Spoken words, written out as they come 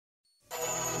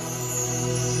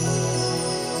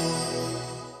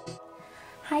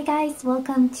Hi guys,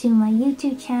 welcome to my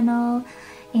YouTube channel,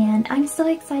 and I'm so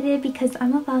excited because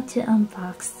I'm about to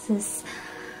unbox this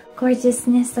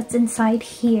gorgeousness that's inside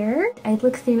here. I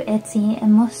looked through Etsy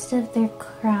and most of their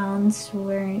crowns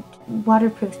weren't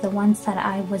waterproof, the ones that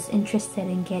I was interested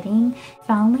in getting.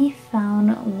 Finally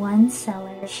found one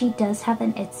seller. She does have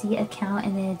an Etsy account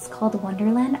and it's called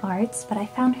Wunderland Arts, but I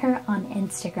found her on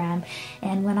Instagram,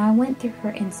 and when I went through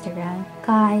her Instagram,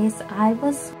 guys, I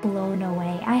was blown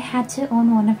away. I had to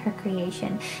own one of her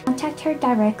creations. Contacted her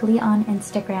directly on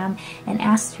Instagram and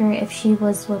asked her if she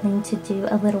was willing to do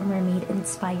a Little Mermaid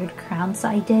inspired crown. So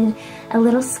I did a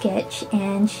little sketch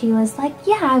and she was like,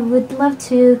 yeah, I would love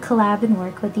to collab and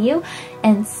work with you.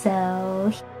 And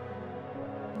so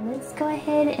let's go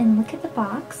ahead and look at the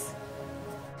box.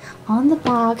 On the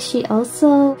box, she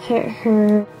also put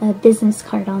her business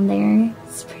card on there.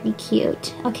 It's pretty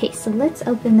cute. Okay, so let's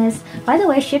open this. By the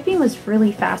way, shipping was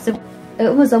really fast. It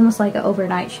was almost like an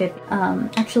overnight ship.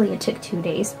 Actually, it took 2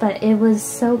 days, but it was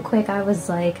so quick. I was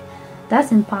like,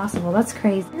 that's impossible. That's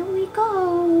crazy. Here we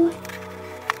go.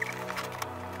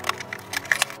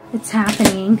 It's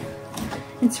happening.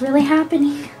 It's really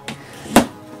happening.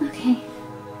 Okay.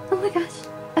 Oh my gosh.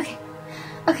 Okay.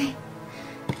 Okay.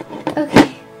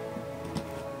 Okay.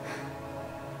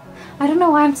 I don't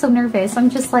know why I'm so nervous. I'm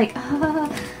just like,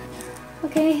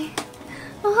 okay.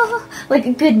 Oh, like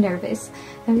a good nervous.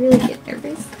 I really get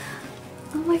nervous.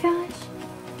 Oh my gosh.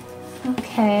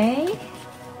 Okay.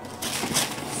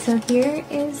 So here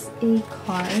is a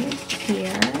card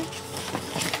here.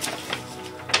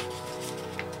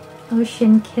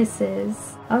 Ocean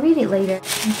Kisses. I'll read it later.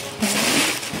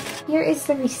 Okay. Here is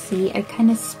the receipt. I kind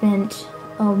of spent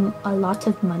a lot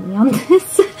of money on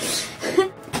this.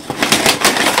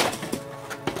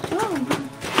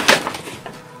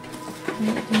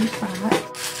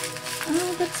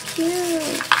 Oh, that's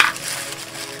cute.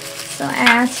 So I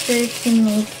asked her to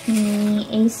make me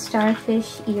a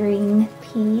starfish earring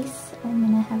piece. I'm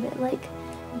gonna have it like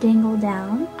dangle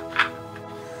down.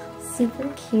 Super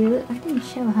cute. I didn't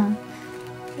show, huh?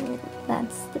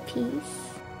 That's the piece.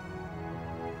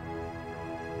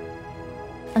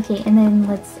 Okay, and then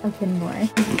let's open more.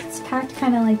 It's packed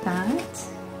kind of like that.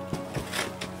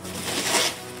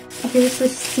 Here's the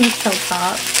seashell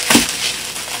top.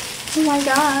 Oh my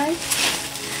gosh.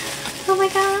 Oh my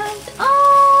gosh.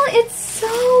 Oh, it's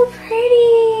so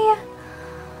pretty.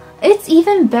 It's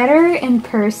even better in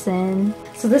person.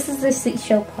 So this is the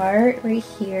seashell part right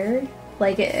here.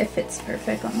 Like it fits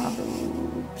perfect on my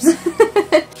boobs.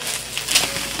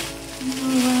 Oh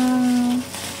wow.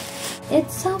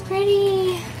 It's so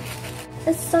pretty.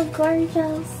 It's so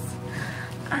gorgeous.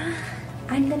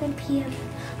 I'm gonna be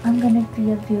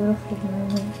a beautiful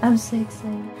woman. I'm so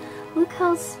excited. Look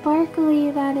how sparkly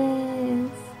that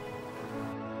is.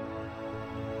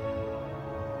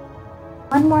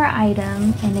 One more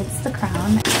item and it's the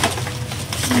crown.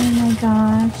 Oh my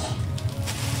gosh.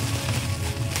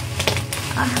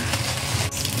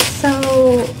 So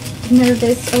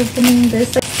nervous opening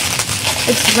this.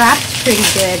 It's wrapped pretty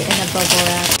good in a bubble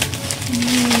wrap.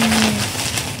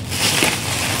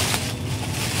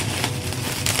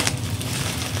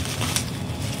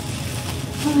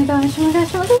 Oh my gosh, oh my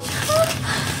gosh, oh my gosh.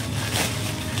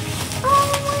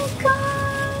 Oh my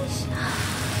gosh.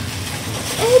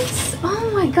 Oh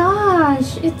my gosh,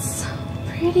 it's so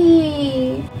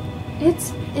pretty.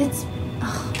 It's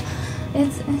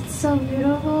so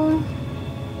beautiful.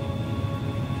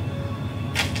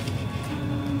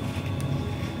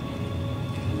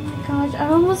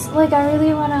 Oh my gosh, I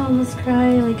really want to almost cry,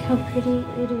 like how pretty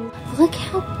it is. Look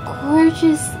how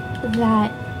gorgeous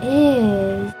that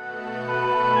is.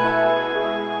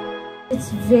 It's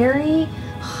very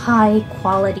high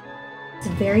quality. It's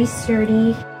very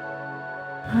sturdy.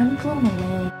 I'm blown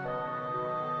away.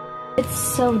 It's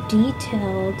so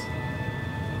detailed.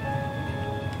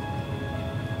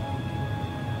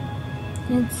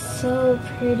 It's so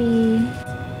pretty.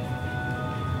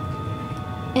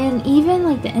 And even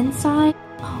like the inside.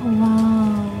 Oh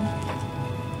wow.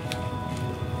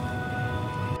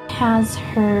 It has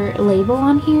her label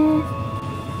on here.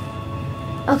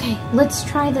 Okay, let's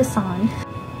try this on.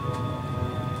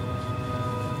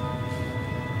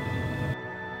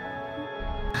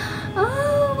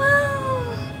 Oh wow!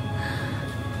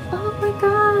 Oh my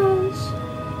gosh!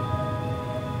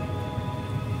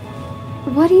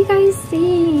 What do you guys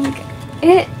think?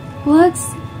 It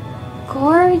looks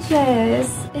gorgeous.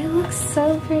 It looks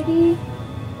so pretty.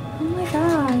 Oh my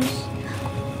gosh.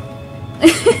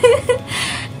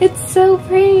 It's so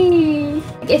pretty.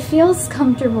 It feels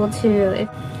comfortable too.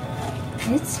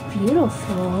 It's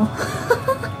beautiful.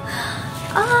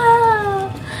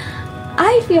 I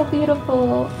I feel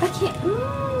beautiful. I can't.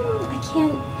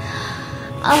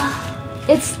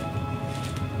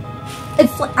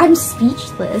 It's like I'm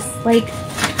speechless. Like,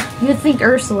 you'd think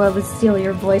Ursula would steal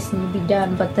your voice and you'd be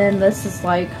done, but then this is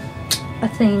like a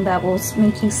thing that will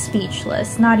make you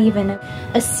speechless. Not even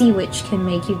a sea witch can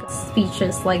make you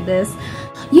speechless like this.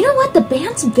 You know what? The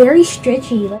band's very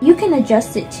stretchy. Like, you can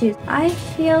adjust it too. I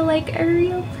feel like a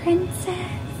real princess.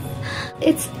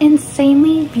 It's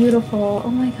insanely beautiful. Oh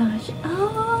my gosh.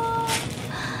 Oh.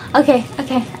 Okay.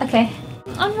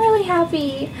 I'm really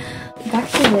happy. Back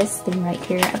to this thing right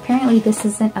here. Apparently this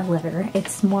isn't a letter.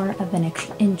 It's more of an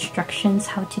instructions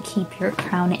how to keep your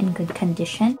crown in good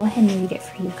condition. Go ahead and read it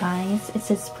for you guys. It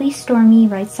says, please store me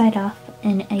right side up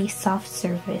in a soft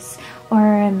surface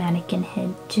or a mannequin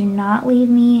head. Do not leave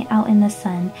me out in the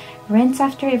sun. Rinse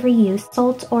after every use.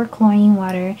 Salt or chlorine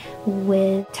water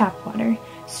with tap water.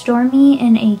 Store me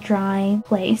in a dry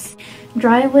place.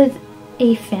 Dry with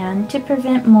a fan to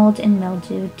prevent mold and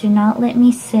mildew. Do not let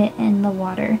me sit in the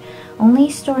water.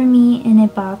 Only store me in a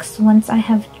box once I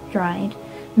have dried.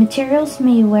 Materials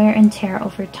may wear and tear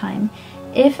over time.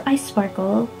 If I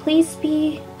sparkle, please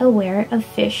be aware of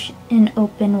fish in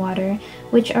open water,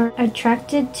 which are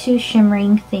attracted to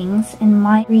shimmering things and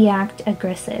might react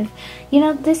aggressive. You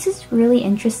know, this is really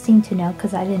interesting to know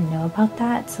because I didn't know about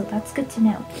that, so that's good to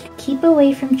know. Keep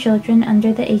away from children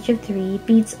under the age of 3.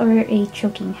 Beads are a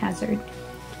choking hazard.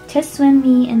 Test swim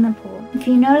me in the pool. If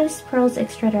you notice pearls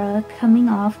etc. coming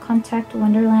off, contact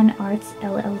Wunderland Arts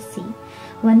LLC.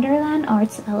 Wunderland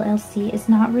Arts LLC is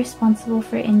not responsible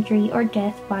for injury or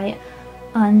death by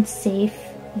unsafe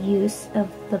use of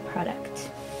the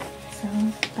product. So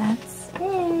that's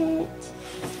it.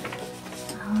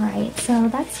 Alright, so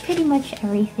that's pretty much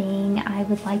everything. I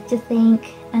would like to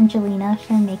thank Angelina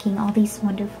for making all these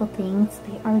wonderful things.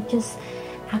 They are just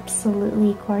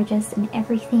absolutely gorgeous and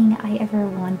everything I ever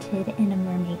wanted in a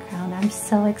mermaid crown. I'm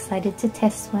so excited to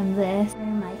test swim this. For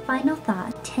my final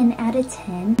thought, 10 out of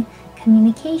 10.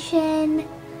 Communication,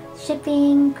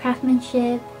 shipping,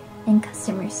 craftsmanship, and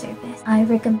customer service. I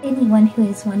recommend anyone who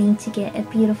is wanting to get a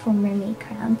beautiful mermaid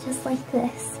crown just like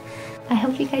this. I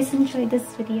hope you guys enjoyed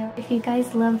this video. If you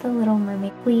guys love the Little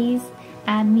Mermaid, please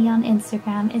add me on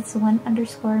Instagram. It's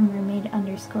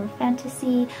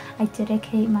one_mermaid_fantasy. I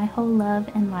dedicate my whole love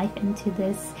and life into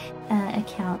this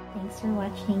account. Thanks for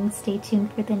watching. Stay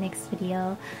tuned for the next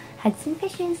video. Hugs and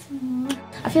fishes.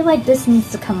 I feel like this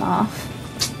needs to come off.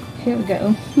 Here we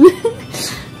go.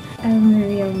 I'm a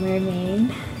real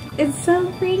mermaid. It's so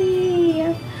pretty.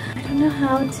 I don't know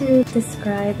how to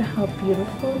describe how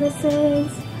beautiful this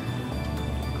is.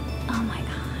 Oh my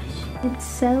gosh. It's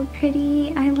so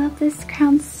pretty. I love this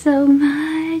crown so much.